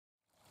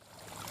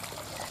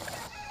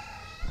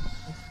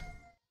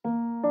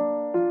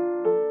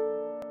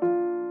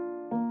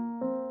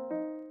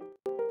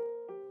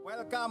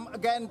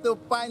again to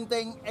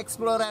Painting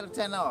Explorer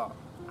channel.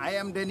 I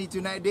am Deni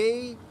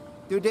Junaedi.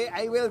 Today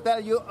I will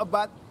tell you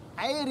about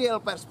aerial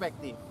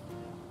perspective.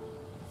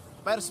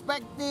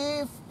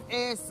 Perspective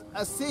is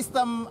a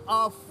system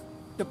of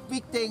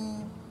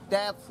depicting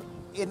depth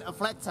in a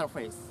flat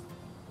surface.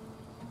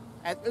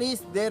 At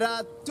least there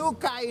are two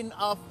kinds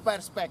of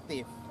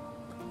perspective.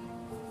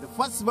 The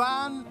first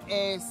one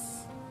is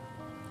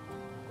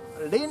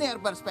linear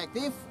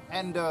perspective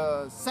and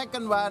the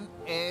second one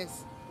is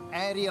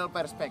aerial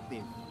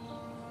perspective.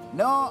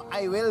 Now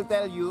I will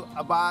tell you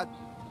about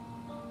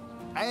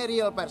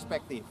aerial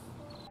perspective.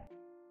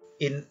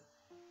 In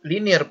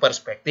linear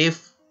perspective,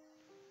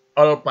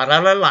 all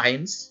parallel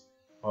lines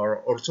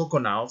or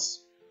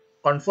orthogonals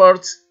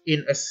converge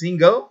in a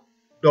single,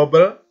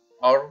 double,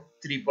 or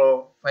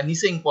triple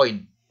vanishing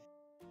point.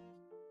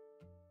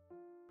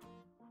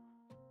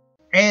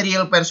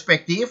 Aerial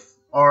perspective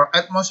or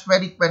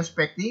atmospheric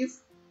perspective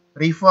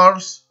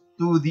refers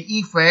to the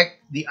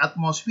effect the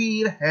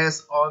atmosphere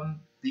has on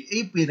the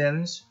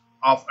appearance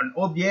of an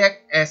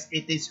object as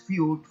it is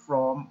viewed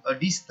from a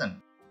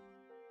distance.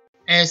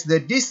 As the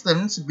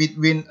distance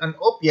between an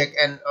object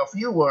and a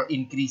viewer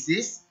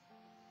increases,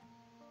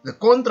 the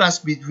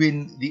contrast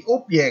between the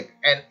object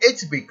and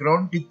its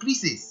background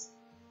decreases,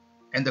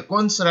 and the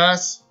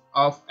contrast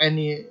of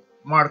any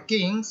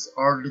markings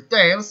or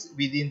details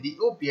within the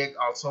object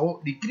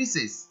also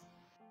decreases.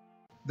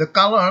 The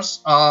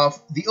colors of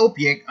the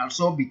object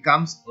also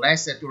becomes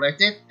less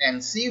saturated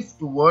and shift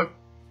toward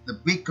the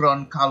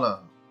background color.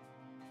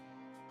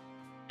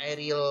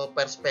 Aerial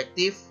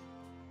perspective,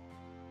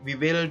 we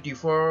will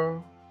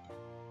differ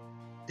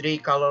three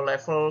color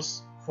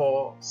levels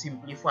for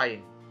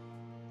simplifying.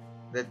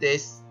 That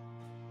is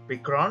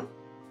background,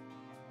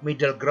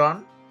 middle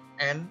ground,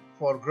 and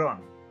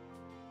foreground.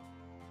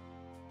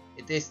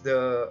 It is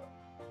the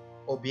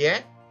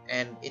object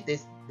and it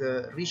is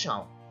the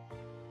result.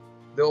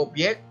 The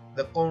object,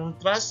 the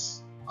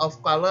contrast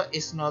of color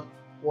is not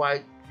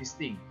quite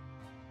distinct.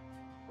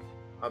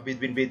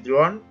 Between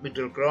background,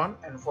 middle ground,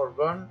 and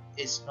foreground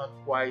is not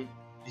quite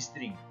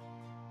distinct.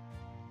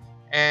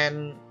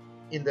 And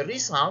in the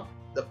result,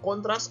 the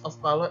contrast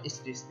of color is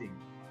distinct.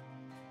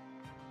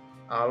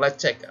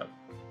 Let's check out.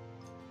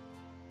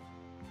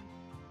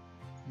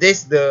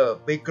 This is the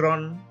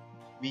background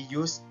we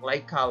use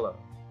light color.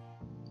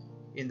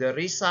 In the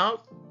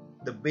result,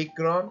 the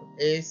background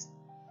is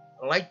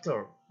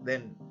lighter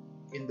than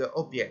in the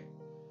object.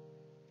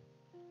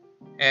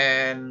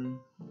 And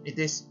it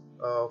is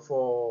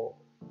for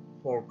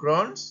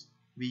foregrounds,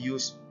 we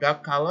use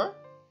dark color.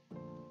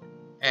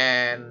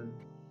 And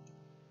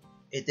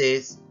it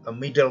is a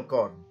middle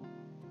ground.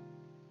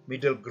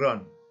 Middle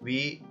ground,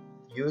 we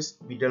use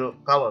middle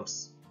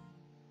colors.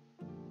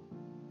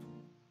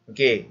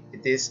 Okay,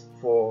 it is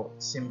for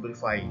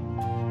simplifying.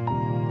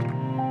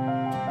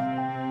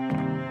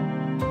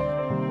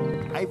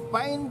 I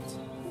find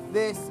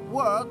this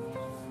work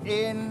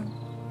in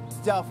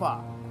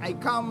Java. I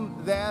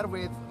come there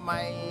with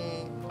my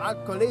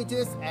art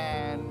colleges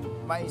and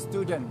my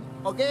student.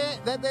 Okay,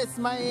 that is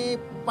my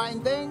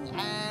painting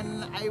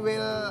and I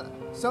will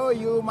show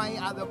you my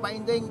other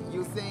painting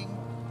using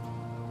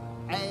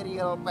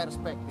aerial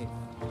perspective.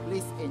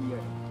 Please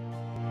enjoy.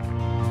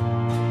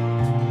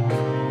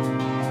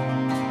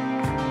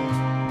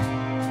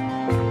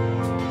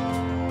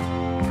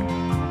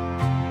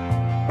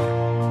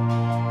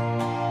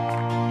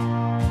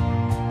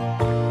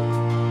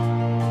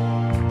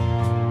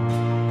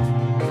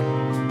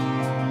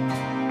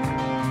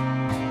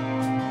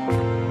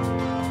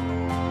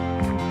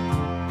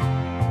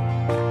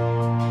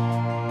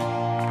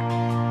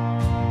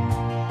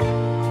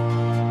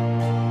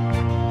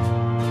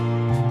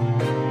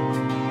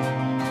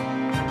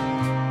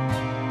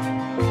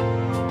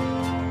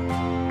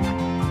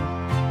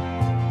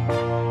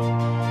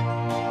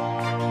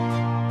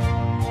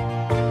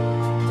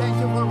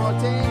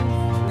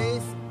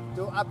 Please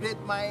to update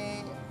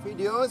my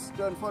videos,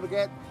 don't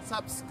forget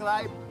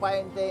subscribe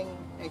Painting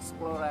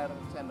Explorer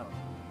channel.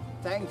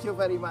 Thank you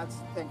very much.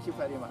 Thank you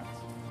very much.